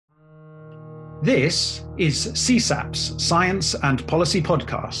This is CSAP's Science and Policy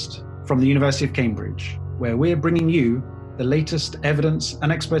Podcast from the University of Cambridge, where we're bringing you the latest evidence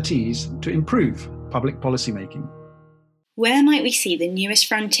and expertise to improve public policymaking. Where might we see the newest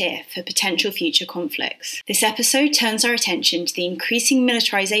frontier for potential future conflicts? This episode turns our attention to the increasing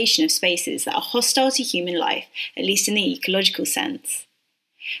militarization of spaces that are hostile to human life, at least in the ecological sense.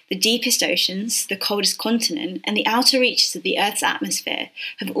 The deepest oceans, the coldest continent, and the outer reaches of the Earth's atmosphere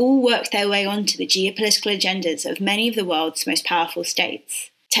have all worked their way onto the geopolitical agendas of many of the world's most powerful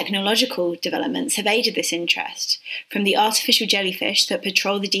states. Technological developments have aided this interest, from the artificial jellyfish that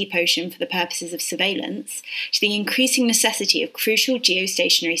patrol the deep ocean for the purposes of surveillance, to the increasing necessity of crucial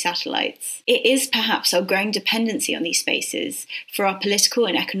geostationary satellites. It is perhaps our growing dependency on these spaces for our political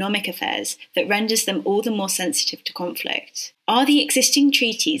and economic affairs that renders them all the more sensitive to conflict. Are the existing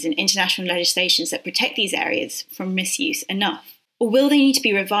treaties and international legislations that protect these areas from misuse enough? Or will they need to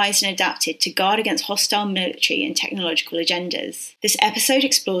be revised and adapted to guard against hostile military and technological agendas? This episode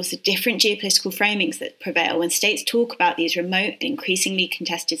explores the different geopolitical framings that prevail when states talk about these remote and increasingly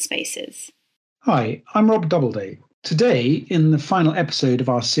contested spaces. Hi, I'm Rob Doubleday. Today, in the final episode of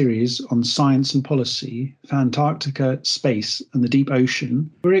our series on science and policy for Antarctica, space and the deep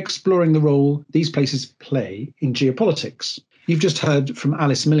ocean, we're exploring the role these places play in geopolitics. You've just heard from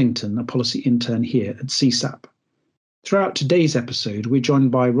Alice Millington, a policy intern here at CSAP. Throughout today's episode, we're joined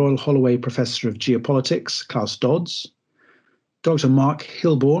by Royal Holloway Professor of Geopolitics, Klaus Dodds, Dr. Mark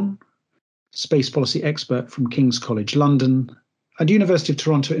Hilborn, space policy expert from King's College London, and University of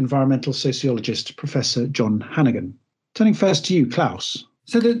Toronto environmental sociologist, Professor John Hannigan. Turning first to you, Klaus.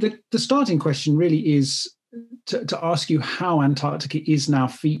 So the starting question really is to ask you how Antarctica is now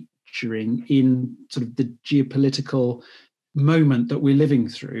featuring in sort of the geopolitical moment that we're living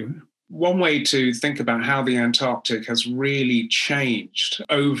through. One way to think about how the Antarctic has really changed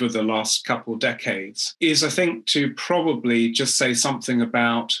over the last couple of decades is, I think, to probably just say something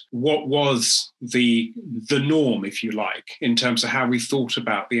about what was the norm, if you like, in terms of how we thought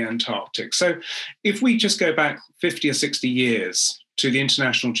about the Antarctic. So if we just go back 50 or 60 years to the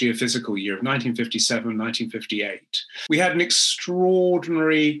International Geophysical Year of 1957, 1958. We had an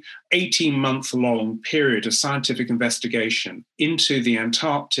extraordinary 18-month-long period of scientific investigation into the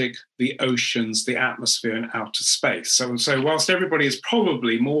Antarctic, the oceans, the atmosphere, and outer space. So whilst everybody is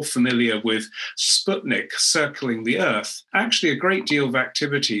probably more familiar with Sputnik circling the Earth, actually a great deal of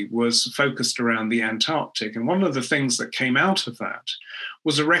activity was focused around the Antarctic. And one of the things that came out of that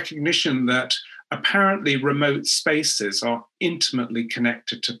was a recognition that apparently remote spaces are intimately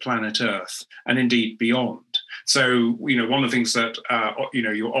connected to planet Earth and indeed beyond. So, one of the things that,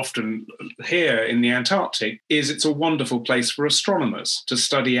 you often hear in the Antarctic is it's a wonderful place for astronomers to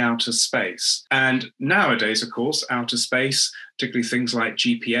study outer space. And nowadays, of course, outer space, particularly things like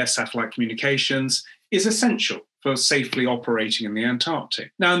GPS, satellite communications, is essential for safely operating in the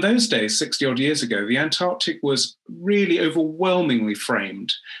Antarctic. Now, in those days, 60 odd years ago, the Antarctic was really overwhelmingly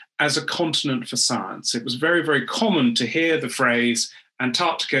framed as a continent for science. It was very, very common to hear the phrase,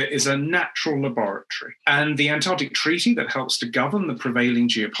 Antarctica is a natural laboratory. And the Antarctic Treaty that helps to govern the prevailing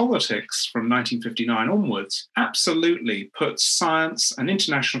geopolitics from 1959 onwards absolutely puts science and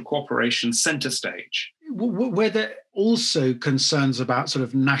international cooperation center stage. Were there also concerns about sort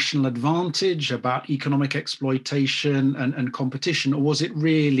of national advantage, about economic exploitation and competition, or was it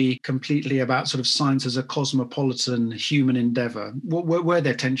really completely about sort of science as a cosmopolitan human endeavor? Were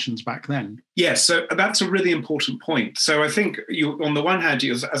there tensions back then? Yes, so that's a really important point. So I think on the one hand,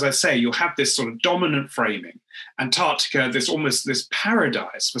 as I say, you'll have this sort of dominant framing. Antarctica, this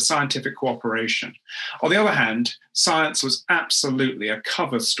paradise for scientific cooperation. On the other hand, science was absolutely a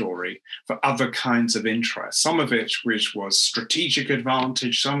cover story for other kinds of interests, some of it which was strategic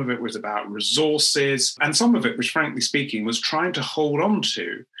advantage, some of it was about resources, and some of it, which frankly speaking, was trying to hold on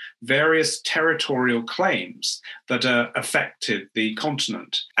to various territorial claims that affected the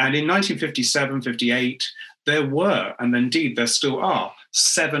continent. And in 1957, 58, there were, and indeed there still are,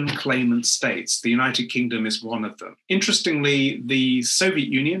 7 claimant states. The United Kingdom is one of them. Interestingly, the Soviet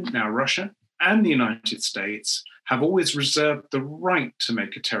Union, now Russia, and the United States have always reserved the right to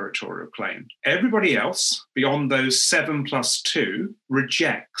make a territorial claim. Everybody else, beyond those 7 plus 2,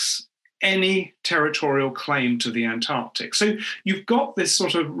 rejects any territorial claim to the Antarctic. So you've got this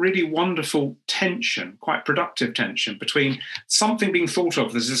sort of really wonderful tension, quite productive tension, between something being thought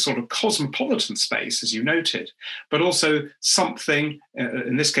of as this sort of cosmopolitan space, as you noted, but also something,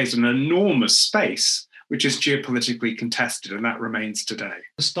 in this case, an enormous space, which is geopolitically contested, and that remains today.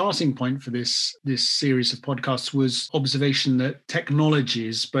 The starting point for this series of podcasts was observation that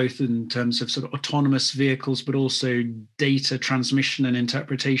technologies, both in terms of sort of autonomous vehicles, but also data transmission and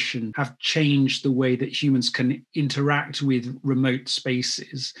interpretation, have changed the way that humans can interact with remote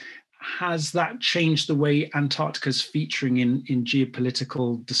spaces. Has that changed the way Antarctica's featuring in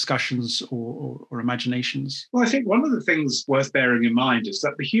geopolitical discussions or imaginations? Well, I think one of the things worth bearing in mind is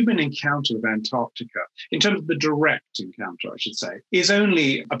that the human encounter with Antarctica, in terms of the direct encounter, I should say, is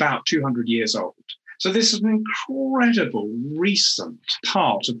only about 200 years old. So this is an incredible recent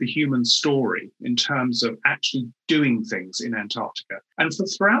part of the human story in terms of actually doing things in Antarctica. And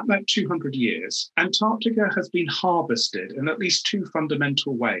throughout that 200 years, Antarctica has been harvested in at least two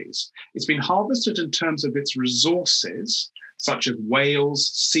fundamental ways. It's been harvested in terms of its resources, such as whales,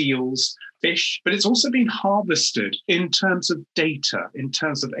 seals, fish, but it's also been harvested in terms of data, in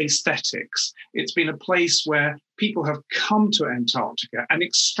terms of aesthetics. It's been a place where people have come to Antarctica and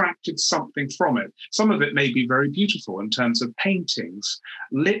extracted something from it. Some of it may be very beautiful in terms of paintings,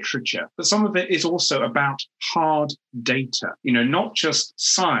 literature, but some of it is also about hard data, not just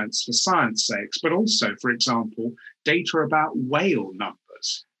science for science sakes, but also, for example, data about whale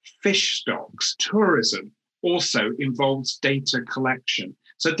numbers, fish stocks, tourism also involves data collection.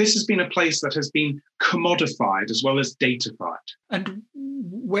 So this has been a place that has been commodified as well as datafied. And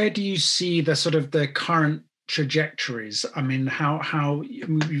where do you see the sort of the current trajectories? I mean, how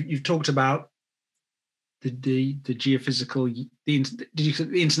you've talked about the geophysical,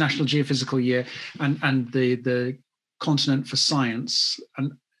 the International Geophysical Year and the Continent for Science,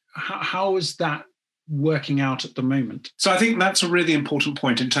 and how is that working out at the moment? So I think that's a really important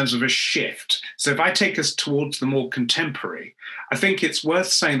point in terms of a shift. So if I take us towards the more contemporary, I think it's worth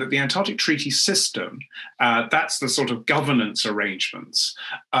saying that the Antarctic Treaty System, that's the sort of governance arrangements,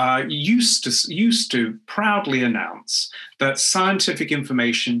 used to proudly announce that scientific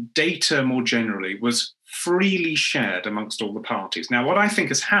information, data more generally, was freely shared amongst all the parties. Now, what I think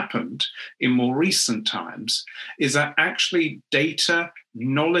has happened in more recent times is that actually data,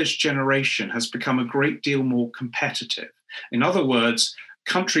 knowledge generation has become a great deal more competitive. In other words,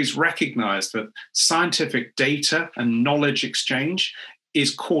 countries recognize that scientific data and knowledge exchange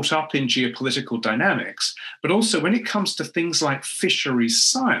is caught up in geopolitical dynamics. But also when it comes to things like fisheries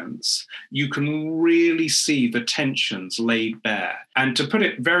science, you can really see the tensions laid bare. And to put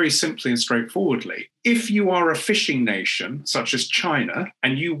it very simply and straightforwardly, if you are a fishing nation, such as China,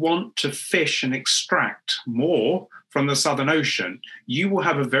 and you want to fish and extract more from the Southern Ocean, you will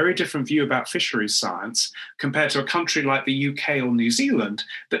have a very different view about fisheries science compared to a country like the UK or New Zealand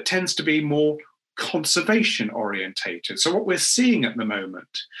that tends to be more conservation orientated. So what we're seeing at the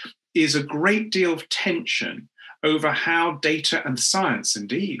moment is a great deal of tension over how data and science,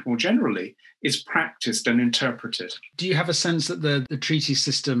 indeed, more generally, is practiced and interpreted. Do you have a sense that the treaty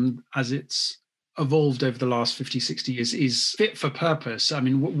system, as it's evolved over the last 50, 60 years, is fit for purpose? I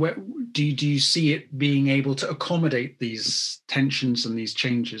mean, do you see it being able to accommodate these tensions and these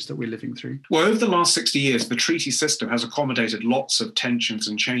changes that we're living through? Well, over the last 60 years, the treaty system has accommodated lots of tensions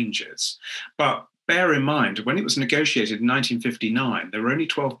and changes. But bear in mind, when it was negotiated in 1959, there were only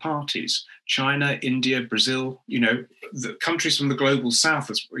 12 parties: China, India, Brazil, the countries from the global south,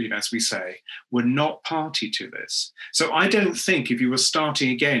 as we say, were not party to this. So I don't think if you were starting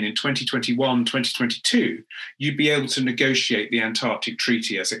again in 2021, 2022, you'd be able to negotiate the Antarctic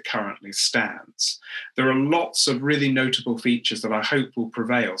Treaty as it currently stands. There are lots of really notable features that I hope will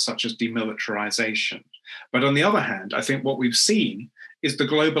prevail, such as demilitarization. But on the other hand, I think what we've seen is the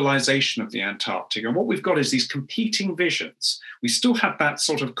globalization of the Antarctic. And what we've got is these competing visions. We still have that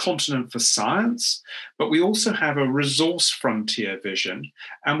sort of continent for science, but we also have a resource frontier vision.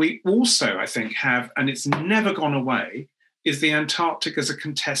 And we also, I think, have, and it's never gone away, is the Antarctic as a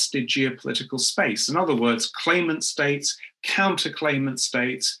contested geopolitical space. In other words, claimant states, counter-claimant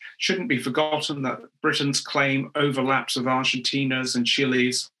states. Shouldn't be forgotten that Britain's claim overlaps with Argentina's and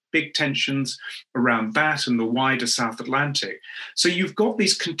Chile's. Big tensions around that and the wider South Atlantic. So you've got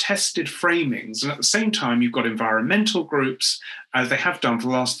these contested framings, and at the same time, you've got environmental groups, as they have done for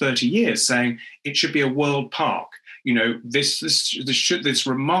the last 30 years, saying it should be a world park. This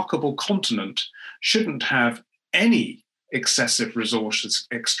remarkable continent shouldn't have any excessive resources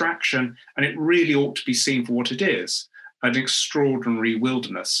extraction, and it really ought to be seen for what it is, an extraordinary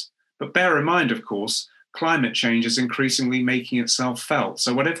wilderness. But bear in mind, of course, climate change is increasingly making itself felt.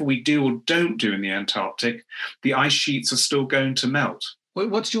 So whatever we do or don't do in the Antarctic, the ice sheets are still going to melt.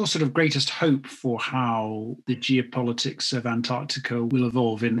 What's your sort of greatest hope for how the geopolitics of Antarctica will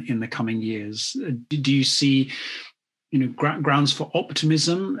evolve in the coming years? Do you see grounds for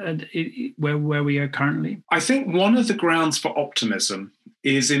optimism where we are currently? I think one of the grounds for optimism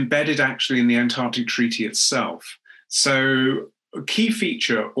is embedded actually in the Antarctic Treaty itself. So a key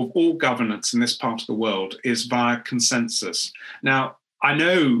feature of all governance in this part of the world is via consensus. Now, I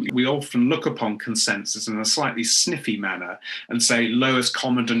know we often look upon consensus in a slightly sniffy manner and say lowest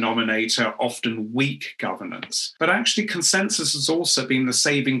common denominator, often weak governance. But actually, consensus has also been the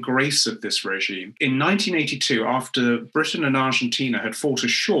saving grace of this regime. In 1982, after Britain and Argentina had fought a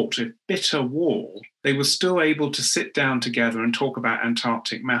short, if bitter war, they were still able to sit down together and talk about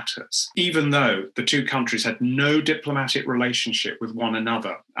Antarctic matters, even though the two countries had no diplomatic relationship with one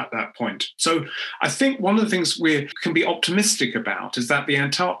another at that point. So I think one of the things we can be optimistic about is that the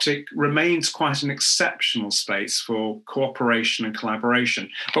Antarctic remains quite an exceptional space for cooperation and collaboration.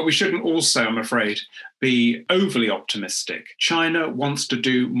 But we shouldn't also, I'm afraid, be overly optimistic. China wants to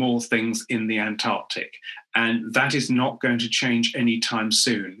do more things in the Antarctic, and that is not going to change anytime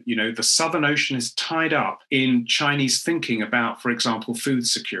soon. The Southern Ocean is tied up in Chinese thinking about, for example, food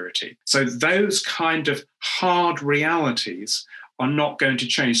security. So those kind of hard realities are not going to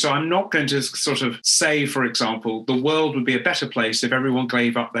change. So I'm not going to sort of say, for example, the world would be a better place if everyone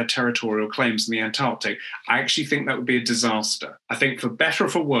gave up their territorial claims in the Antarctic. I actually think that would be a disaster. I think for better or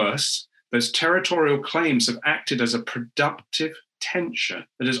for worse, those territorial claims have acted as a productive tension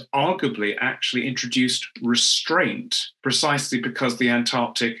that has arguably actually introduced restraint precisely because the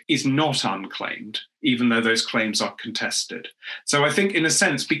Antarctic is not unclaimed, even though those claims are contested. So I think, in a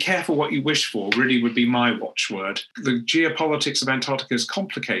sense, be careful what you wish for really would be my watchword. The geopolitics of Antarctica is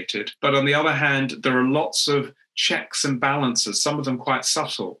complicated, but on the other hand, there are lots of checks and balances, some of them quite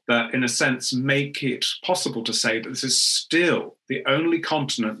subtle, that in a sense make it possible to say that this is still the only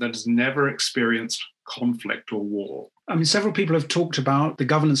continent that has never experienced conflict or war. I mean, several people have talked about the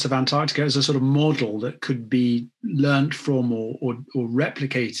governance of Antarctica as a sort of model that could be learnt from or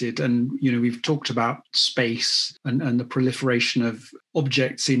replicated. And, we've talked about space and the proliferation of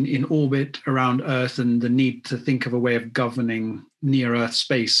objects in orbit around Earth and the need to think of a way of governing near-Earth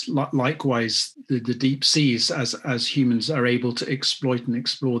space. Likewise, the deep seas, as humans are able to exploit and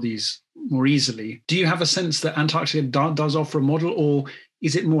explore these more easily. Do you have a sense that Antarctica does offer a model, or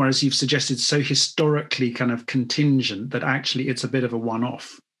is it more, as you've suggested, so historically kind of contingent that actually it's a bit of a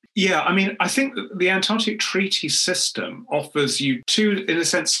one-off? Yeah, I mean, I think that the Antarctic Treaty system offers you two, in a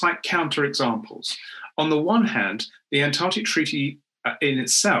sense, slight counterexamples. On the one hand, the Antarctic Treaty in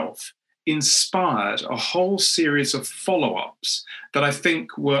itself inspired a whole series of follow-ups that I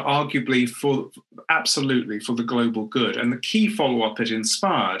think were arguably absolutely for the global good. And the key follow-up it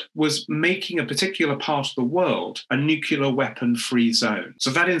inspired was making a particular part of the world a nuclear weapon-free zone. So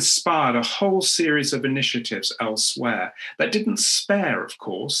that inspired a whole series of initiatives elsewhere. That didn't spare, of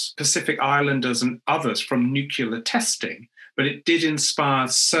course, Pacific Islanders and others from nuclear testing, but it did inspire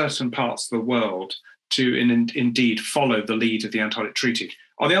certain parts of the world to indeed follow the lead of the Antarctic Treaty.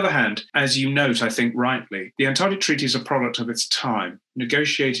 On the other hand, as you note, I think rightly, the Antarctic Treaty is a product of its time,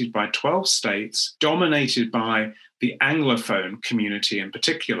 negotiated by 12 states, dominated by the Anglophone community in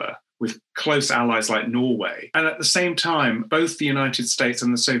particular, with close allies like Norway. And at the same time, both the United States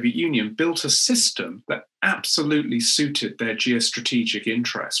and the Soviet Union built a system that absolutely suited their geostrategic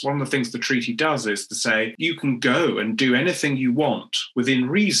interests. One of the things the treaty does is to say, you can go and do anything you want within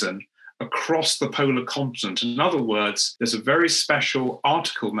reason across the polar continent. In other words, there's a very special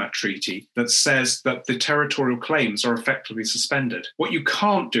article in that treaty that says that the territorial claims are effectively suspended. What you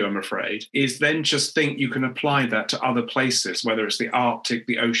can't do, I'm afraid, is then just think you can apply that to other places, whether it's the Arctic,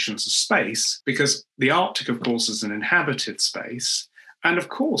 the oceans, or space, because the Arctic, of course, is an inhabited space. And of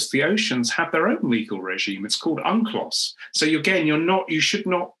course, the oceans have their own legal regime. It's called UNCLOS. So again, you should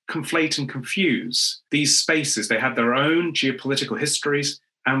not conflate and confuse these spaces. They have their own geopolitical histories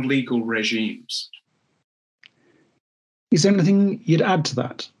and legal regimes. Is there anything you'd add to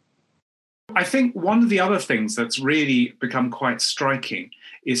that? I think one of the other things that's really become quite striking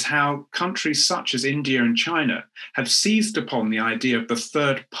is how countries such as India and China have seized upon the idea of the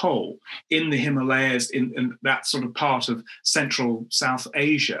third pole in the Himalayas, in that sort of part of Central South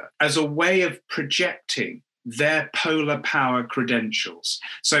Asia, as a way of projecting their polar power credentials.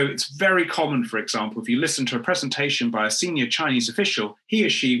 So it's very common, for example, if you listen to a presentation by a senior Chinese official, he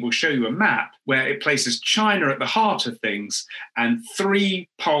or she will show you a map where it places China at the heart of things, and 3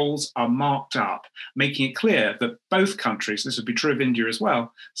 poles are marked up, making it clear that both countries, this would be true of India as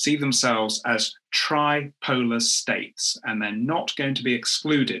well, see themselves as tripolar states, and they're not going to be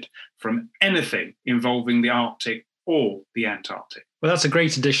excluded from anything involving the Arctic or the Antarctic. Well, that's a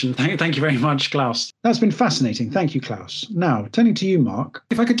great addition. Thank you very much, Klaus. That's been fascinating. Thank you, Klaus. Now, turning to you, Mark,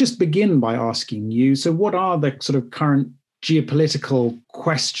 if I could just begin by asking you, so what are the sort of current geopolitical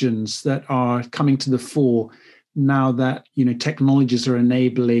questions that are coming to the fore now that, technologies are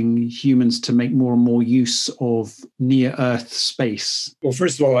enabling humans to make more and more use of near-Earth space? Well,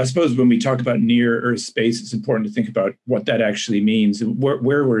 first of all, I suppose when we talk about near-Earth space, it's important to think about what that actually means. Where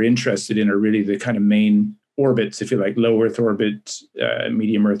we're interested in are really the kind of main orbits, if you like, low Earth orbit,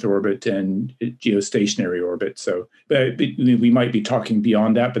 medium Earth orbit, and geostationary orbit. So we might be talking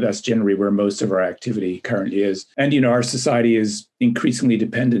beyond that, but that's generally where most of our activity currently is. And, our society is increasingly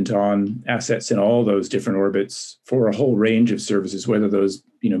dependent on assets in all those different orbits for a whole range of services, whether those,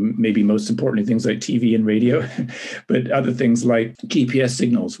 maybe most importantly, things like TV and radio, but other things like GPS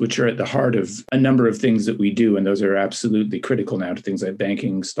signals, which are at the heart of a number of things that we do. And those are absolutely critical now to things like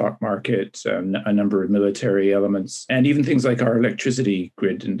banking, stock market, a number of military elements, and even things like our electricity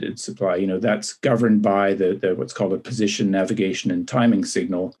grid and supply. That's governed by the what's called a position, navigation, and timing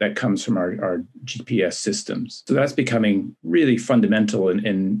signal that comes from our GPS systems. So that's becoming really fundamental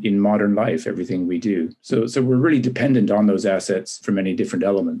in modern life, everything we do. So we're really dependent on those assets for many different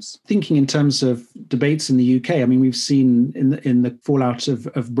elements. Thinking in terms of debates in the UK, I mean, we've seen in the fallout of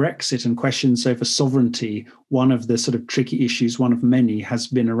Brexit and questions over sovereignty, one of the sort of tricky issues, one of many, has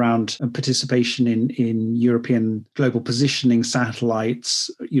been around participation in European global positioning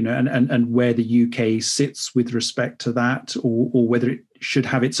satellites, and where the UK sits with respect to that, or whether it should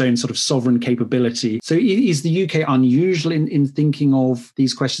have its own sort of sovereign capability. So is the UK unusual in thinking of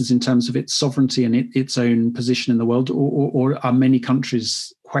these questions in terms of its sovereignty and its own position in the world, or are many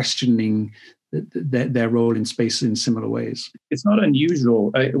countries questioning their role in space in similar ways? It's not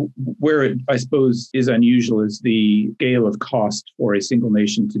unusual. Where it, I suppose, is unusual is the scale of cost for a single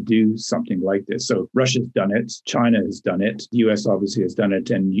nation to do something like this. So Russia's done it, China has done it, the US obviously has done it,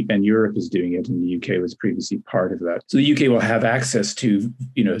 and Europe is doing it, and the UK was previously part of that. So the UK will have access to,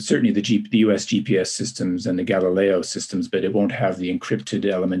 certainly the US GPS systems and the Galileo systems, but it won't have the encrypted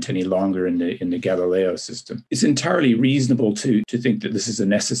element any longer in the Galileo system. It's entirely reasonable to think that this is a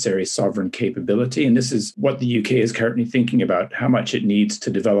necessary sovereign capability. And this is what the UK is currently thinking about, how much it needs to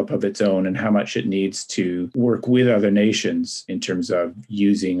develop of its own and how much it needs to work with other nations in terms of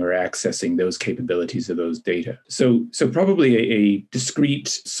using or accessing those capabilities of those data. So probably a discrete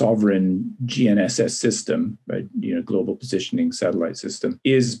sovereign GNSS system, right, global positioning satellite system,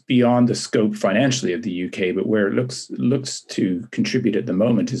 is beyond the scope financially of the UK, but where it looks to contribute at the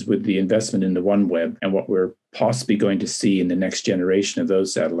moment is with the investment in the OneWeb, and what we're possibly going to see in the next generation of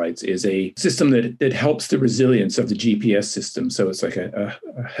those satellites is a system that helps the resilience of the GPS system. So it's like a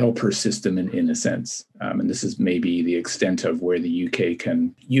helper system in a sense. And this is maybe the extent of where the UK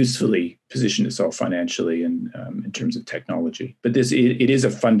can usefully position itself financially and in terms of technology. But it is a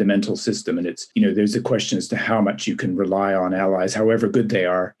fundamental system, and it's there's a question as to how much you can rely on allies, however good they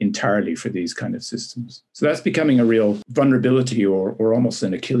are, entirely for these kind of systems. So that's becoming a real vulnerability or almost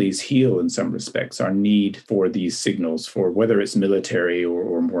an Achilles heel in some respects, our need for these signals, for whether it's military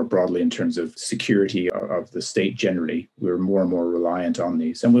or more broadly in terms of security of the state generally. We're more and more reliant on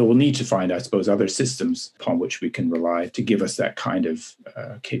these, and we will need to find, I suppose, other systems upon which we can rely to give us that kind of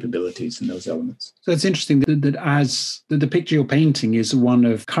capabilities and those elements. So it's interesting that as the picture you're painting is one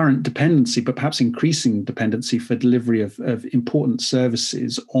of current dependency, but perhaps increasing dependency for delivery of important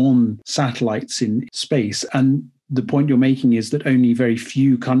services on satellites in space. And the point you're making is that only very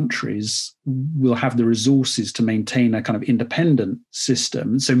few countries will have the resources to maintain a kind of independent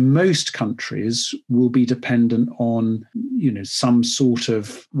system. So most countries will be dependent on, some sort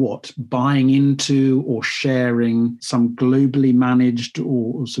of buying into or sharing some globally managed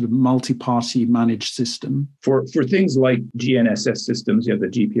or sort of multi-party managed system. For things like GNSS systems, the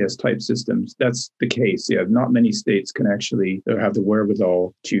GPS type systems, that's the case. Not many states can actually have the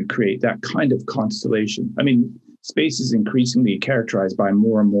wherewithal to create that kind of constellation. I mean, space is increasingly characterized by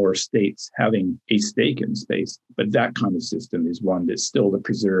more and more states having a stake in space, but that kind of system is one that's still the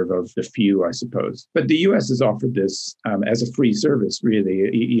preserve of the few, I suppose. But the US has offered this as a free service, really.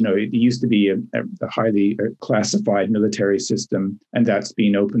 It used to be a highly classified military system, and that's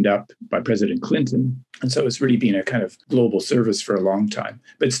been opened up by President Clinton. And so it's really been a kind of global service for a long time.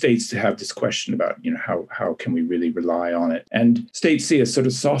 But states have this question about, how can we really rely on it? And states see a sort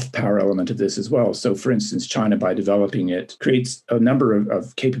of soft power element of this as well. So, for instance, China, by developing it, creates a number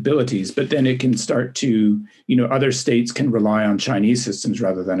of capabilities, but then it can start to, other states can rely on Chinese systems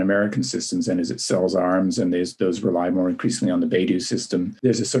rather than American systems. And as it sells arms and those rely more increasingly on the Beidou system,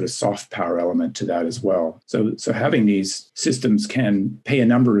 there's a sort of soft power element to that as well. So having these systems can pay a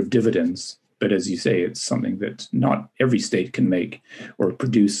number of dividends But as you say, it's something that not every state can make or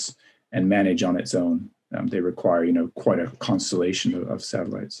produce and manage on its own. They require, quite a constellation of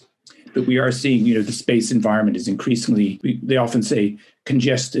satellites. But we are seeing, the space environment is increasingly, they often say,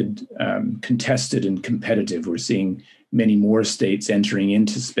 congested, contested, and competitive. We're seeing many more states entering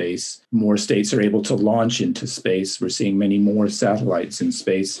into space. More states are able to launch into space. We're seeing many more satellites in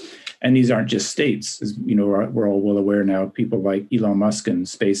space. And these aren't just states. As we're all well aware now, people like Elon Musk and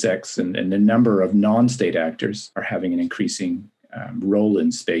SpaceX and a number of non-state actors are having an increasing role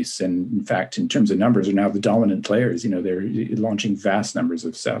in space. And in fact, in terms of numbers, are now the dominant players. They're launching vast numbers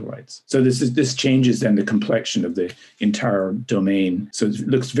of satellites. So this changes then the complexion of the entire domain. So it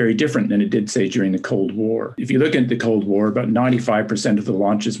looks very different than it did, say, during the Cold War. If you look at the Cold War, about 95% of the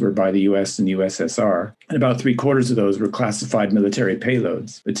launches were by the US and USSR, and about 3/4 of those were classified military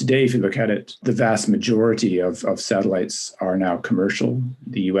payloads. But today, if you look at it, the vast majority of satellites are now commercial.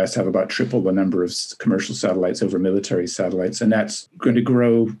 The US have about triple the number of commercial satellites over military satellites, and that's going to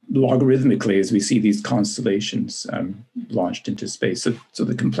grow logarithmically as we see these constellations launched into space. So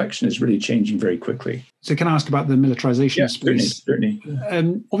the complexion is really changing very quickly. So can I ask about the militarization of space? Certainly.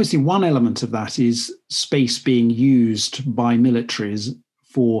 Obviously, one element of that is space being used by militaries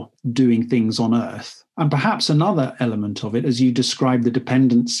for doing things on Earth. And perhaps another element of it, as you describe the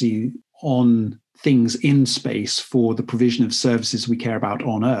dependency on things in space for the provision of services we care about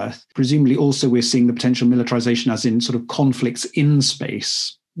on Earth. Presumably also we're seeing the potential militarization as in sort of conflicts in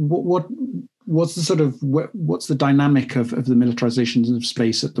space. What's the dynamic of the militarization of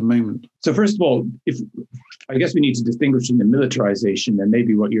space at the moment? So first of all, I guess we need to distinguish in the militarization and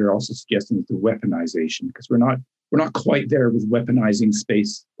maybe what you're also suggesting is the weaponization, because we're not quite there with weaponizing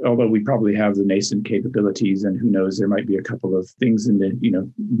space, although we probably have the nascent capabilities, and who knows, there might be a couple of things in the,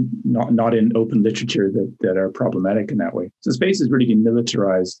 not in open literature that are problematic in that way. So space has really been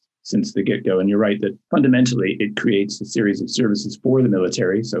militarized since the get-go. And you're right that fundamentally it creates a series of services for the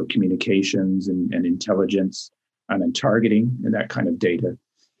military, so communications and intelligence and then targeting and that kind of data.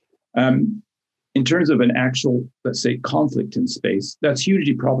 In terms of an actual, let's say, conflict in space, that's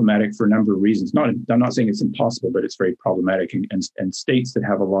hugely problematic for a number of reasons. I'm not saying it's impossible, but it's very problematic. And states that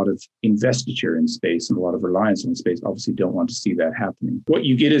have a lot of investiture in space and a lot of reliance on space obviously don't want to see that happening. What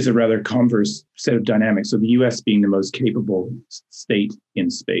you get is a rather converse set of dynamics. So the US being the most capable state in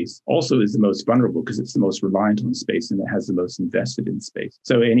space also is the most vulnerable because it's the most reliant on space and it has the most invested in space.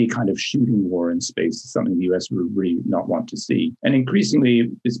 So any kind of shooting war in space is something the US would really not want to see. And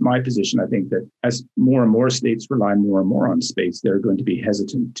increasingly, it's my position, I think, that as more and more states rely more and more on space, they're going to be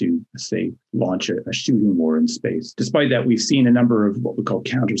hesitant to, say, launch a shooting war in space. Despite that, we've seen a number of what we call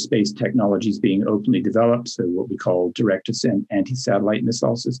counter space technologies being openly developed, so what we call direct ascent anti-satellite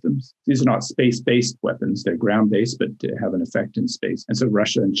missile systems. These are not space-based weapons, they're ground-based, but have an effect in space. And so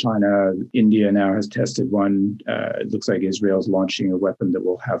Russia and China, India now has tested one. It looks like Israel's launching a weapon that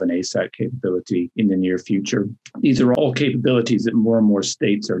will have an ASAT capability in the near future. These are all capabilities that more and more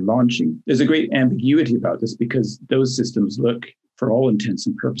states are launching. There's a great ambiguity about this because those systems look, for all intents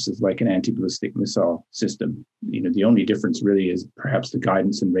and purposes, like an anti-ballistic missile system. The only difference really is perhaps the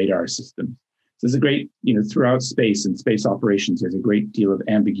guidance and radar system. So there's a great, throughout space and space operations, there's a great deal of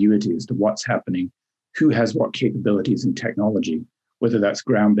ambiguity as to what's happening, who has what capabilities and technology, whether that's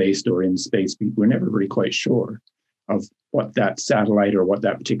ground-based or in space. We're never really quite sure of what that satellite or what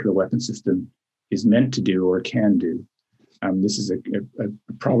that particular weapon system is meant to do or can do. This is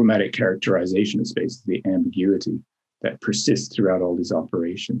a problematic characterization of space, the ambiguity that persists throughout all these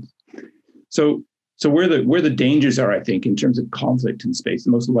operations. So where the dangers are, I think, in terms of conflict in space,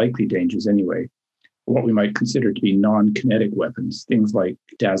 the most likely dangers anyway, are what we might consider to be non-kinetic weapons, things like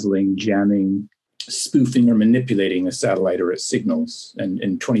dazzling, jamming, spoofing or manipulating a satellite or its signals. And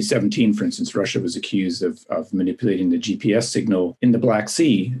in 2017, for instance, Russia was accused of manipulating the GPS signal in the Black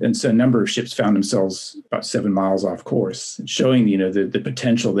Sea. And so a number of ships found themselves about 7 miles off course, showing, the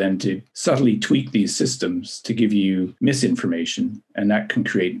potential then to subtly tweak these systems to give you misinformation. And that can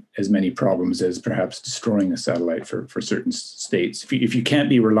create as many problems as perhaps destroying a satellite for certain states. If you can't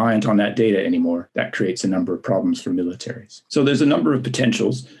be reliant on that data anymore, that creates a number of problems for militaries. So there's a number of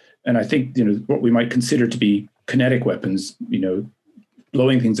potentials. And I think, what we might consider to be kinetic weapons,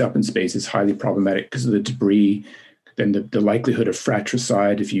 blowing things up in space is highly problematic because of the debris. Then the likelihood of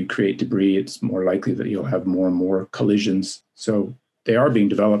fratricide, if you create debris, it's more likely that you'll have more and more collisions. So they are being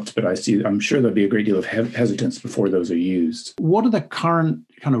developed, but I'm sure there'll be a great deal of hesitance before those are used. What are the current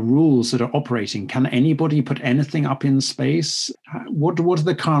kind of rules that are operating? Can anybody put anything up in space? What are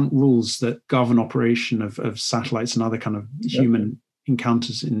the current rules that govern operation of satellites and other kind of human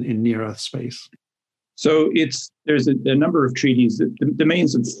encounters in near-Earth space? So there's a number of treaties. The main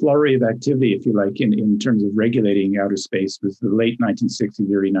sort of flurry of activity, if you like, in terms of regulating outer space was the late 1960s,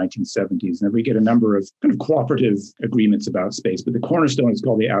 early 1970s. And then we get a number of kind of cooperative agreements about space. But the cornerstone is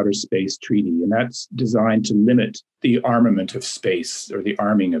called the Outer Space Treaty. And that's designed to limit the armament of space or the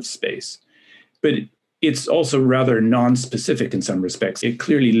arming of space. But it's also rather non-specific in some respects. It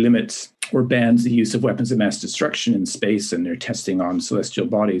clearly limits or bans the use of weapons of mass destruction in space and their testing on celestial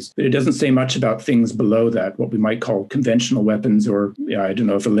bodies. But it doesn't say much about things below that, what we might call conventional weapons, or I don't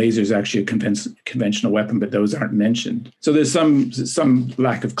know if a laser is actually a conventional weapon, but those aren't mentioned. So there's some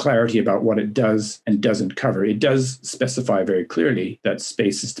lack of clarity about what it does and doesn't cover. It does specify very clearly that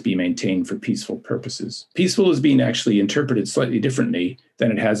space is to be maintained for peaceful purposes. Peaceful is being actually interpreted slightly differently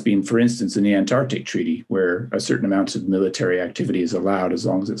than it has been, for instance, in the Antarctic Treaty, where a certain amount of military activity is allowed as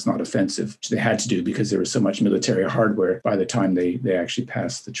long as it's not offensive, which they had to do because there was so much military hardware by the time they actually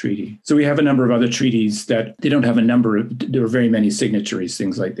passed the treaty. So we have a number of other treaties that they don't have a number of, there are very many signatories,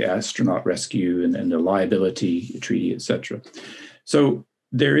 things like the Astronaut Rescue and the Liability Treaty, etc. So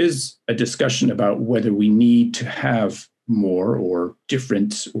there is a discussion about whether we need to have more or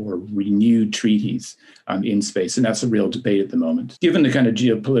different or renewed treaties in space. And that's a real debate at the moment. Given the kind of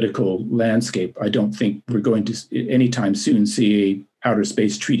geopolitical landscape, I don't think we're going to anytime soon see a Outer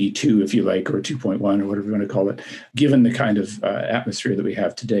Space Treaty 2, if you like, or 2.1 or whatever you want to call it, given the kind of atmosphere that we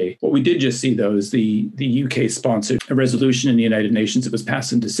have today. What we did just see, though, is the UK sponsored a resolution in the United Nations that was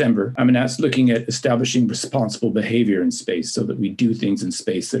passed in December. I mean, that's looking at establishing responsible behavior in space so that we do things in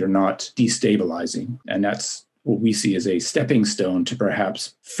space that are not destabilizing. And that's what we see as a stepping stone to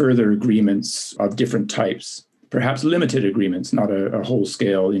perhaps further agreements of different types, perhaps limited agreements, not a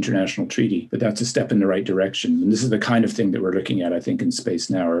whole-scale international treaty, but that's a step in the right direction. And this is the kind of thing that we're looking at, I think, in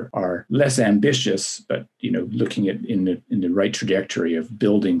space now are less ambitious, but looking at in the right trajectory of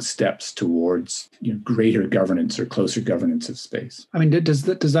building steps towards greater governance or closer governance of space. I mean, does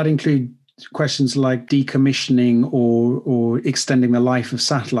that include questions like decommissioning or extending the life of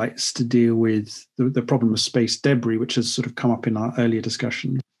satellites to deal with the problem of space debris, which has sort of come up in our earlier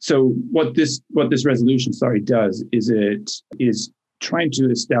discussion? So what this resolution, does is it is trying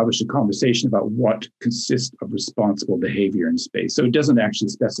to establish a conversation about what consists of responsible behavior in space. So it doesn't actually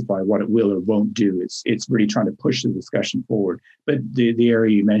specify what it will or won't do. It's really trying to push the discussion forward. But the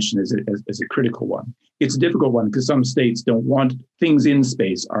area you mentioned is a critical one. It's a difficult one because some states don't want things in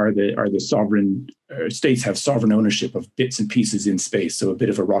space are the sovereign states have sovereign ownership of bits and pieces in space. So a bit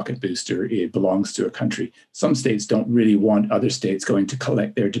of a rocket booster, it belongs to a country. Some states don't really want other states going to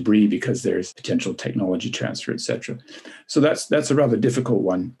collect their debris because there's potential technology transfer, etc. So that's a rather difficult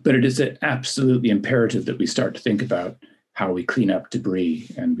one, but it is absolutely imperative that we start to think about how we clean up debris.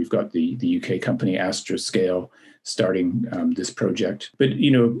 And we've got the UK company Astroscale starting this project. But,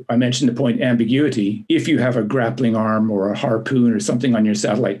 I mentioned the point ambiguity. If you have a grappling arm or a harpoon or something on your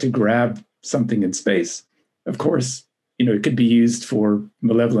satellite to grab something in space, of course, it could be used for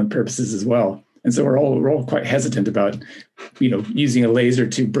malevolent purposes as well. And so we're all quite hesitant about, using a laser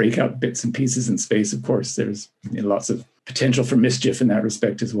to break up bits and pieces in space. Of course, there's lots of potential for mischief in that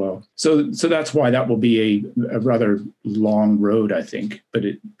respect as well. So that's why that will be a rather long road, I think. But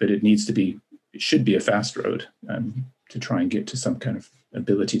it should be a fast road to try and get to some kind of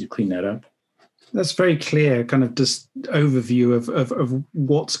ability to clean that up. That's very clear, kind of just overview of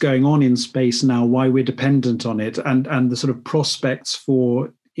what's going on in space now, why we're dependent on it, and the sort of prospects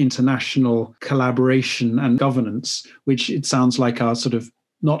for international collaboration and governance, which it sounds like are sort of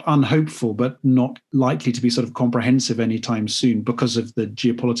not unhopeful, but not likely to be sort of comprehensive anytime soon because of the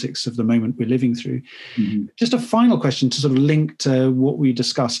geopolitics of the moment we're living through. Mm-hmm. Just a final question to sort of link to what we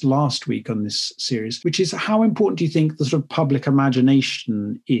discussed last week on this series, which is how important do you think the sort of public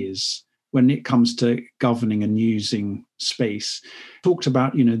imagination is when it comes to governing and using space? Talked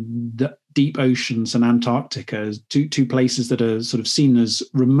about, the deep oceans and Antarctica as two places that are sort of seen as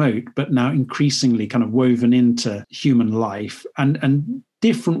remote, but now increasingly kind of woven into human life and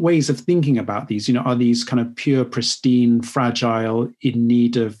different ways of thinking about these. Are these kind of pure, pristine, fragile, in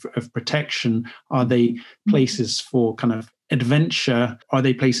need of protection? Are they places for kind of adventure? Are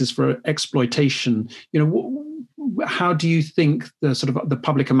they places for exploitation? How do you think the sort of the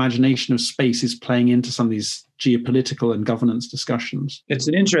public imagination of space is playing into some of these geopolitical and governance discussions? It's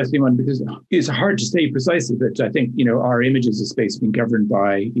an interesting one because it's hard to say precisely, but I think, our images of space being governed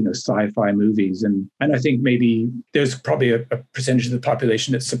by, sci-fi movies. And I think maybe there's probably a percentage of the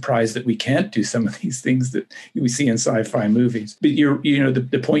population that's surprised that we can't do some of these things that we see in sci-fi movies. But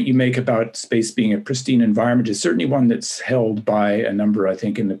the point you make about space being a pristine environment is certainly one that's held by a number, I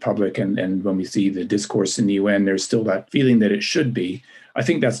think, in the public. And when we see the discourse in the UN, there's still that feeling that it should be. I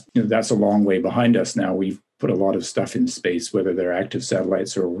think that's a long way behind us now. We've put a lot of stuff in space, whether they're active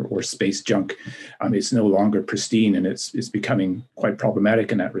satellites or space junk. It's no longer pristine, and it's becoming quite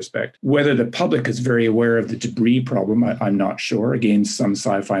problematic in that respect. Whether the public is very aware of the debris problem, I'm not sure. Again, some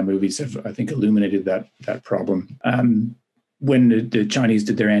sci-fi movies have, I think, illuminated that problem. When the Chinese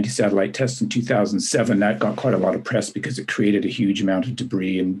did their anti-satellite tests in 2007, that got quite a lot of press because it created a huge amount of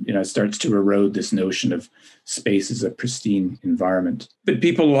debris, and it starts to erode this notion of space as a pristine environment. But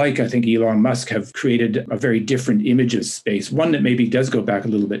people like, I think, Elon Musk have created a very different image of space, one that maybe does go back a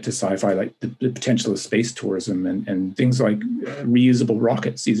little bit to sci-fi, like the potential of space tourism and things like reusable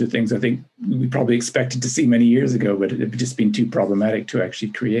rockets. These are things I think we probably expected to see many years ago, but it had just been too problematic to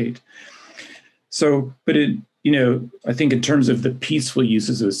actually create. So, but I think in terms of the peaceful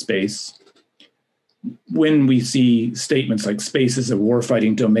uses of space, when we see statements like space is a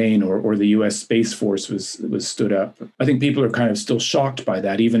warfighting domain or the US Space Force was stood up, I think people are kind of still shocked by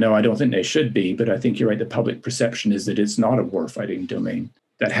that, even though I don't think they should be. But I think you're right, the public perception is that it's not a warfighting domain.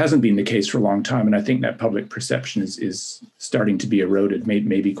 That hasn't been the case for a long time. And I think that public perception is starting to be eroded,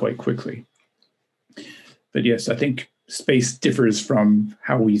 maybe quite quickly. But yes, I think space differs from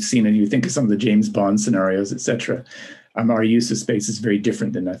how we've seen it. You think of some of the James Bond scenarios, et cetera. Our use of space is very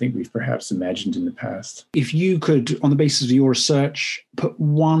different than I think we've perhaps imagined in the past. If you could, on the basis of your research, put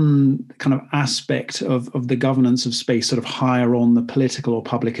one kind of aspect of the governance of space sort of higher on the political or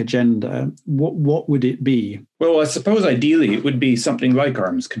public agenda, what would it be? Well, I suppose ideally it would be something like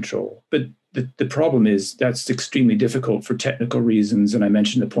arms control. But the problem is that's extremely difficult for technical reasons. And I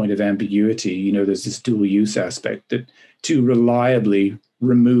mentioned the point of ambiguity. There's this dual use aspect that to reliably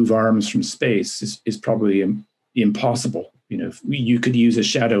remove arms from space is probably impossible. You could use a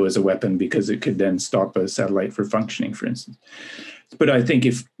shadow as a weapon because it could then stop a satellite for functioning, for instance. But I think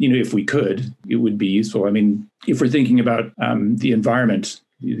if we could, it would be useful. I mean, if we're thinking about the environment,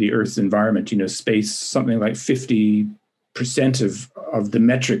 the Earth's environment, space, something like 50% of the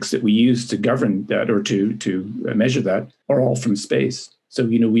metrics that we use to govern that or to measure that are all from space. So,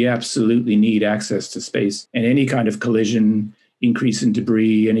 we absolutely need access to space, and any kind of collision, increase in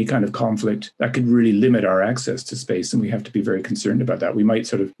debris, any kind of conflict that could really limit our access to space. And we have to be very concerned about that. We might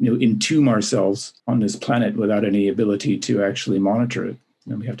sort of, entomb ourselves on this planet without any ability to actually monitor it.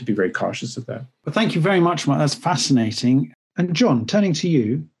 And we have to be very cautious of that. Well, thank you very much, Mark. That's fascinating. And John, turning to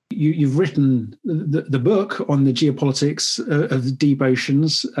you, you've written the book on the geopolitics of the deep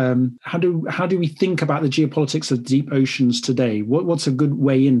oceans. How do we think about the geopolitics of deep oceans today? What's a good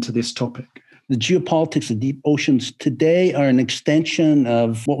way into this topic? The geopolitics of deep oceans today are an extension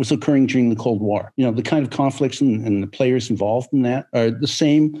of what was occurring during the Cold War. The kind of conflicts and the players involved in that are the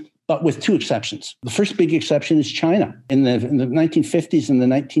same, but with two exceptions. The first big exception is China. In the 1950s and the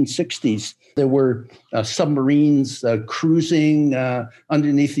 1960s, there were submarines cruising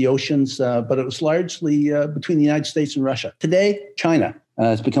underneath the oceans, but it was largely between the United States and Russia. Today, China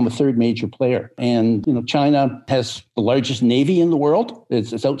has become a third major player. And, China has the largest navy in the world.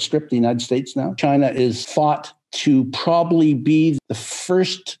 It's outstripped the United States now. China is thought to probably be the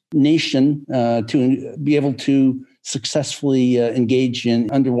first nation to be able to successfully engage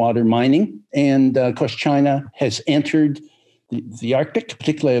in underwater mining. And of course, China has entered the Arctic,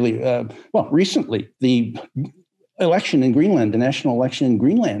 particularly, recently, the election in Greenland, the national election in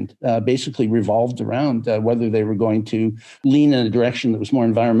Greenland, basically revolved around whether they were going to lean in a direction that was more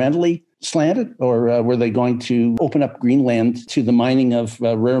environmentally slanted, or were they going to open up Greenland to the mining of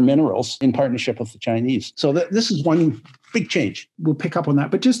rare minerals in partnership with the Chinese. So this is one big change. We'll pick up on that.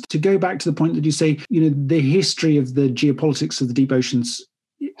 But just to go back to the point that you say, the history of the geopolitics of the deep oceans,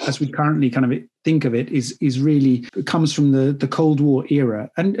 as we currently kind of think of it, is really, it comes from the Cold War era.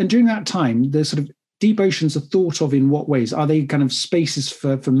 And during that time, the sort of deep oceans are thought of in what ways? Are they kind of spaces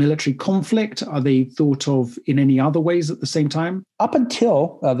for military conflict? Are they thought of in any other ways at the same time? Up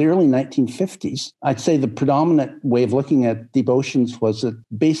until the early 1950s, I'd say the predominant way of looking at deep oceans was that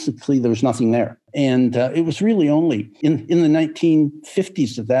basically there was nothing there. And it was really only in the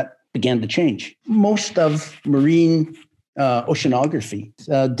 1950s that began to change. Most of marine oceanography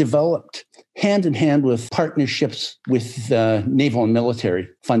developed hand in hand with partnerships with naval and military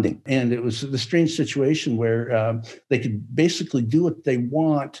funding. And it was the strange situation where they could basically do what they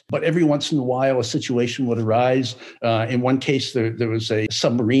want, but every once in a while a situation would arise. In one case, there was a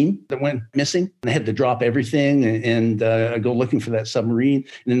submarine that went missing, and they had to drop everything and go looking for that submarine.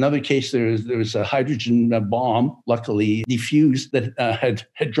 In another case, there was a hydrogen bomb, luckily defused, that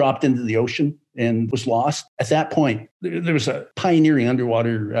had dropped into the ocean and was lost. At that point, there was a pioneering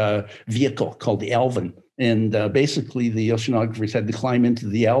underwater vehicle called the Alvin. And basically, the oceanographers had to climb into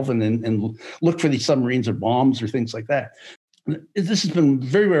the Alvin and look for these submarines or bombs or things like that. This has been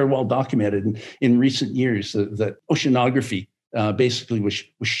very, very well documented in recent years that oceanography basically was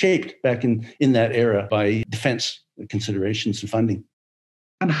shaped back in that era by defense considerations and funding.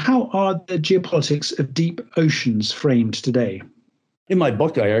 And how are the geopolitics of deep oceans framed today? In my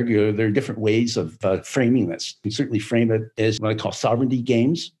book, I argue there are different ways of framing this. You can certainly frame it as what I call sovereignty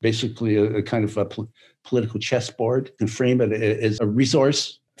games, basically a kind of a political chessboard. You can frame it as a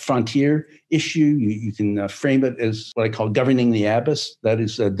resource frontier issue. You can frame it as what I call governing the abyss, that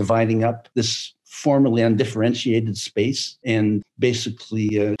is dividing up this formerly undifferentiated space and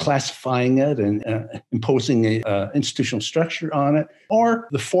basically classifying it and imposing an institutional structure on it. Or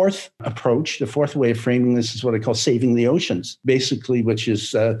the fourth approach, the fourth way of framing this is what I call saving the oceans, basically, which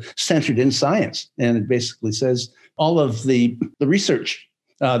is centered in science. And it basically says all of the research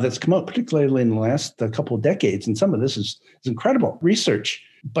that's come out, particularly in the last couple of decades, and some of this is incredible research,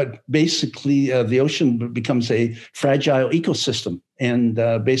 but basically the ocean becomes a fragile ecosystem. And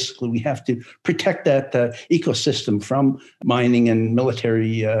basically we have to protect that ecosystem from mining and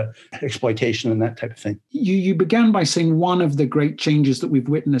military exploitation and that type of thing. You began by saying one of the great changes that we've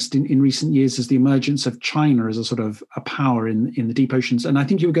witnessed in recent years is the emergence of China as a sort of a power in the deep oceans. And I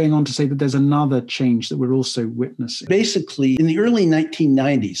think you were going on to say that there's another change that we're also witnessing. Basically, in the early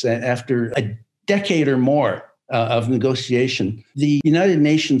 1990s, after a decade or more of negotiation, the United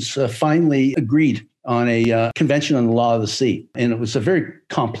Nations finally agreed on a convention on the law of the sea. And it was a very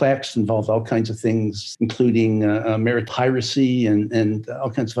complex, involved all kinds of things, including maritime piracy and all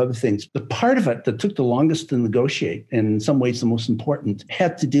kinds of other things. The part of it that took the longest to negotiate, and in some ways the most important,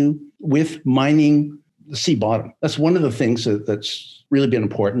 had to do with mining the sea bottom. That's one of the things that's really been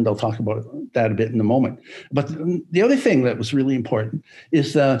important. I'll talk about that a bit in a moment. But the other thing that was really important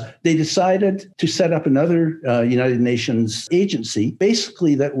is they decided to set up another United Nations agency,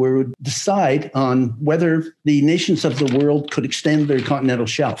 basically that would decide on whether the nations of the world could extend their continental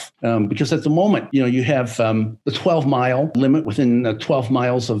shelf. Because at the moment, you have the 12-mile limit. Within 12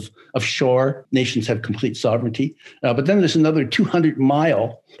 miles of shore, nations have complete sovereignty. But then there's another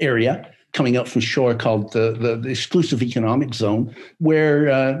 200-mile area coming out from shore called the exclusive economic zone,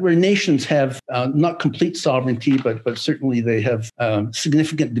 where nations have not complete sovereignty, but certainly they have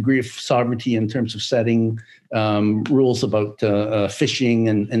significant degree of sovereignty in terms of setting rules about fishing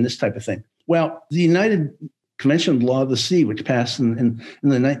and this type of thing. Well, the United Convention on the Law of the Sea, which passed in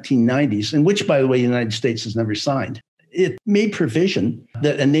the 1990s, and which, by the way, the United States has never signed, it made provision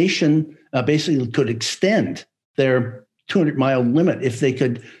that a nation basically could extend their 200-mile limit if they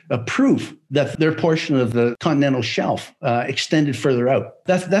could prove that their portion of the continental shelf extended further out.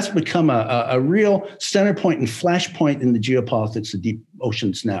 That's become a real center point and flashpoint in the geopolitics of deep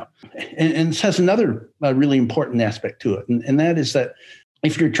oceans now. And this has another really important aspect to it, and that is that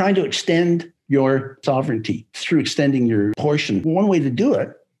if you're trying to extend your sovereignty through extending your portion, one way to do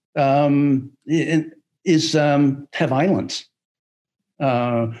it is to have islands.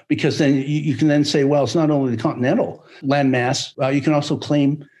 Because then you can then say, well, it's not only the continental landmass, you can also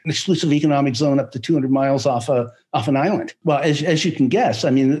claim an exclusive economic zone up to 200 miles off an island. Well, as you can guess,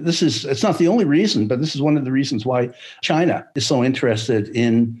 I mean, it's not the only reason, but this is one of the reasons why China is so interested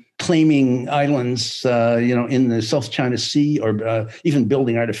in claiming islands, in the South China Sea, or even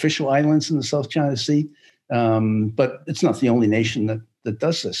building artificial islands in the South China Sea. But it's not the only nation that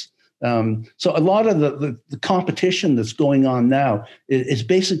does this. So a lot of the competition that's going on now is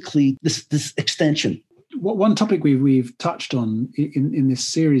basically this extension. One topic we've touched on in this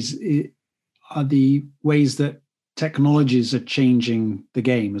series are the ways that technologies are changing the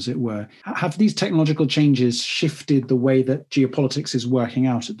game, as it were. Have these technological changes shifted the way that geopolitics is working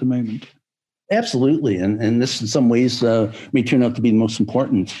out at the moment? Absolutely. And this in some ways may turn out to be the most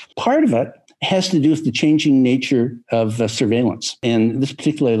important. Part of it has to do with the changing nature of surveillance. And this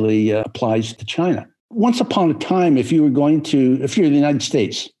particularly applies to China. Once upon a time, if you're the United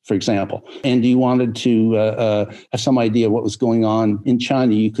States, for example, and you wanted to have some idea what was going on in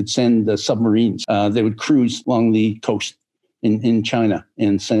China, you could send submarines. They would cruise along the coast in China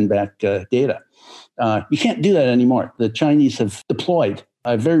and send back data. You can't do that anymore. The Chinese have deployed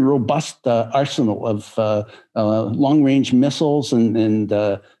a very robust arsenal of long-range missiles and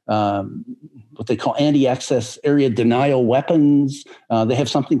what they call anti-access area denial weapons. They have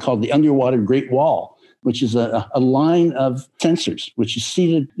something called the Underwater Great Wall, which is a line of sensors which is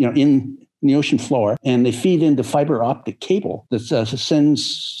seated in the ocean floor, and they feed into fiber optic cable that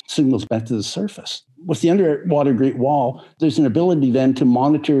sends signals back to the surface. with the underwater Great Wall, there's an ability then to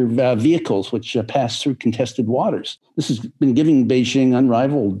monitor vehicles which pass through contested waters. This has been giving Beijing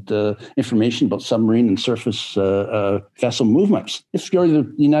unrivaled information about submarine and surface vessel movements. If you're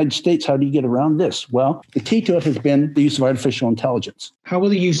the United States, how do you get around this? Well, the key to it has been the use of artificial intelligence. How will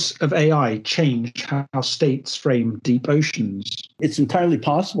the use of AI change how states frame deep oceans? It's entirely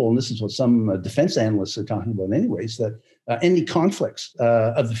possible, and this is what some defense analysts are talking about anyways, that any conflicts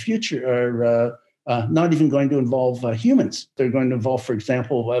of the future are not even going to involve humans. They're going to involve, for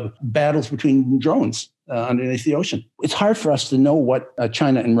example, battles between drones underneath the ocean. It's hard for us to know what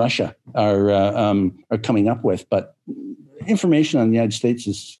China and Russia are coming up with, but information on the United States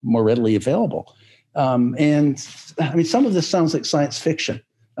is more readily available. And I mean, some of this sounds like science fiction,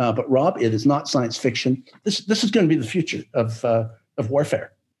 but Rob, it is not science fiction. This is going to be the future of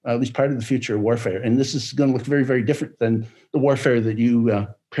warfare. At least part of the future of warfare. And this is going to look very, very different than the warfare that you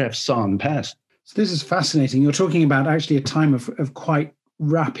perhaps saw in the past. So this is fascinating. You're talking about actually a time of quite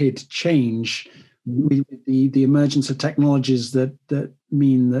rapid change with the emergence of technologies that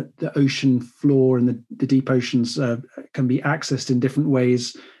mean that the ocean floor and the deep oceans can be accessed in different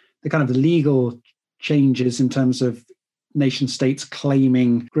ways. The kind of the legal changes in terms of nation states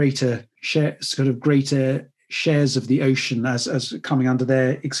claiming greater shares of the ocean as coming under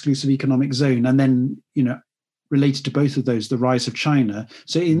their exclusive economic zone, and then related to both of those, the rise of China.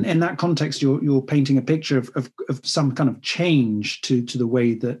 So in that context, you're painting a picture of some kind of change to the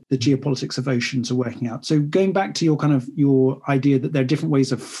way that the geopolitics of oceans are working out. So going back to your idea that there are different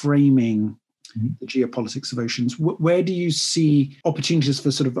ways of framing the geopolitics of oceans, where do you see opportunities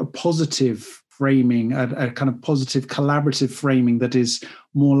for sort of a positive framing, a kind of positive collaborative framing that is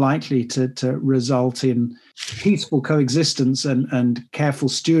more likely to result in peaceful coexistence and careful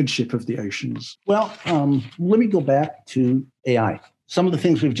stewardship of the oceans? Well, let me go back to AI. Some of the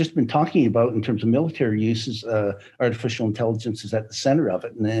things we've just been talking about in terms of military uses, artificial intelligence is at the center of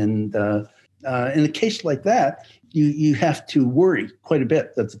it. And in a case like that, you have to worry quite a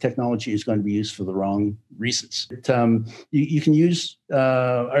bit that the technology is going to be used for the wrong reasons. You can use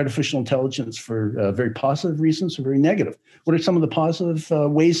artificial intelligence for very positive reasons or very negative. What are some of the positive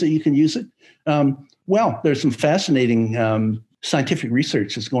ways that you can use it? Well, there's some fascinating scientific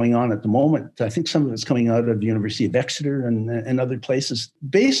research that's going on at the moment. I think some of it's coming out of the University of Exeter and other places.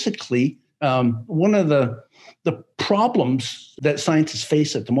 Basically, one of the problems that scientists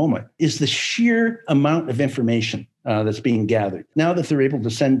face at the moment is the sheer amount of information that's being gathered. Now that they're able to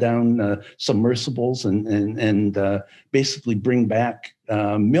send down submersibles and basically bring back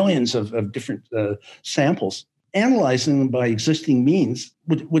millions of different samples, analyzing them by existing means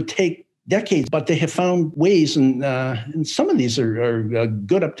would take decades, but they have found ways, and some of these are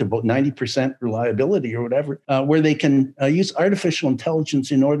good up to about 90% reliability or whatever, where they can use artificial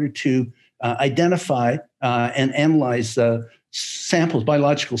intelligence in order to identify and analyze samples,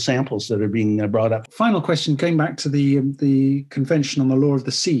 biological samples that are being brought up. Final question, going back to the Convention on the Law of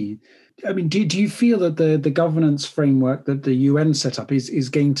the Sea. I mean, do you feel that the governance framework that the UN set up is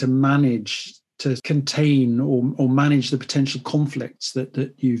going to manage to contain or manage the potential conflicts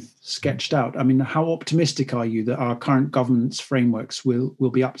that you've sketched out? I mean, how optimistic are you that our current governance frameworks will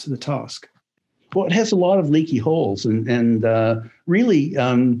be up to the task? Well, it has a lot of leaky holes, and really,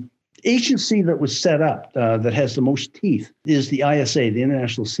 agency that was set up that has the most teeth is the ISA, the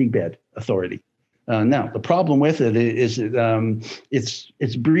International Seabed Authority. Now, the problem with it is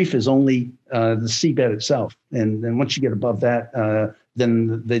its brief is only the seabed itself. And then once you get above that,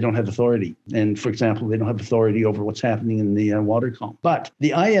 then they don't have authority. And for example, they don't have authority over what's happening in the water column. But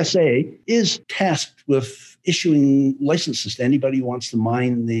the ISA is tasked with issuing licenses to anybody who wants to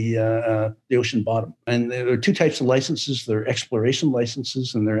mine the ocean bottom. And there are two types of licenses. There are exploration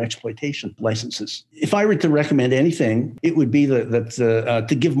licenses and there are exploitation licenses. If I were to recommend anything, it would be that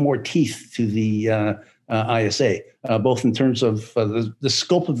to give more teeth to the ISA, both in terms of the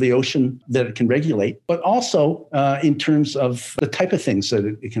scope of the ocean that it can regulate, but also in terms of the type of things that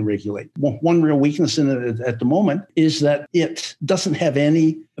it can regulate. One real weakness in it at the moment is that it doesn't have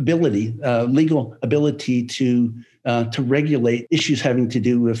any ability, legal ability to regulate issues having to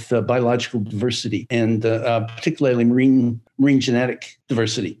do with biological diversity and particularly marine genetic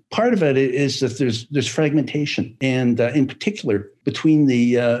diversity. Part of it is that there's fragmentation, and in particular between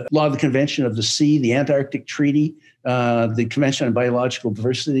the Law of the Convention of the Sea, the Antarctic Treaty, the Convention on Biological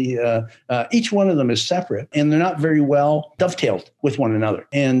Diversity. Each one of them is separate, and they're not very well dovetailed with one another.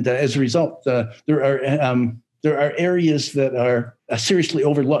 And as a result, there are areas that are seriously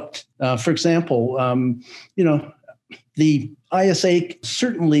overlooked. For example, the ISA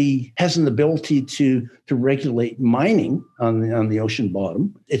certainly has an ability to regulate mining on the ocean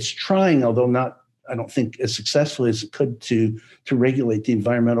bottom. It's trying, although not I don't think as successfully as it could to regulate the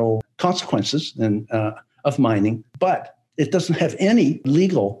environmental consequences of mining, but it doesn't have any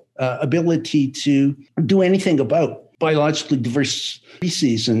legal ability to do anything about biologically diverse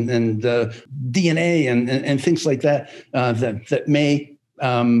species and DNA and things like that that may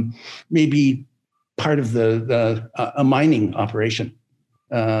be part of a mining operation,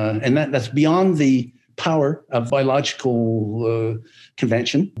 and that's beyond the power of biological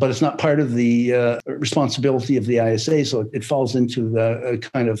convention, but it's not part of the responsibility of the ISA. So it falls into a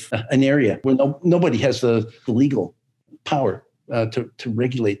kind of an area where nobody has the legal power to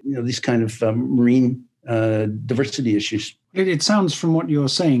regulate these kind of marine diversity issues. It sounds from what you're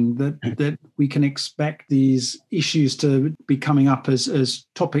saying that we can expect these issues to be coming up as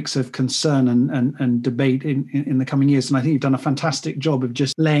topics of concern and debate in the coming years. And I think you've done a fantastic job of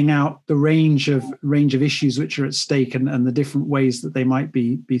just laying out the range of issues which are at stake and the different ways that they might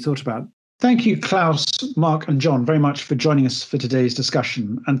be thought about. Thank you, Klaus, Mark, and John, very much for joining us for today's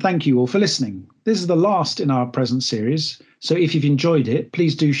discussion. And thank you all for listening. This is the last in our present series. So if you've enjoyed it,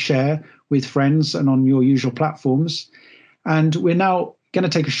 please do share with friends and on your usual platforms. And we're now going to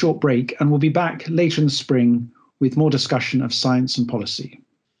take a short break, and we'll be back later in the spring with more discussion of science and policy.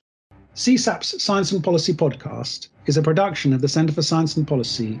 CSAP's Science and Policy podcast is a production of the Centre for Science and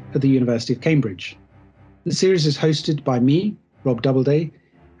Policy at the University of Cambridge. The series is hosted by me, Rob Doubleday,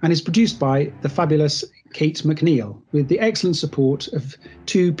 and is produced by the fabulous Kate McNeil, with the excellent support of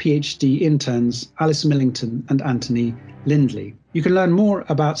 2 PhD interns, Alice Millington and Anthony Lindley. You can learn more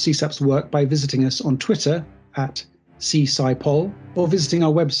about CSAP's work by visiting us on Twitter at CSciPol or visiting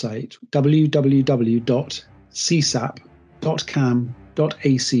our website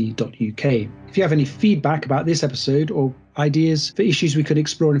www.csap.cam.ac.uk. If you have any feedback about this episode or ideas for issues we could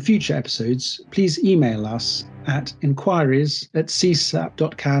explore in future episodes, please email us at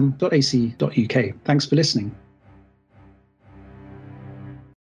inquiries@csap.cam.ac.uk. Thanks for listening.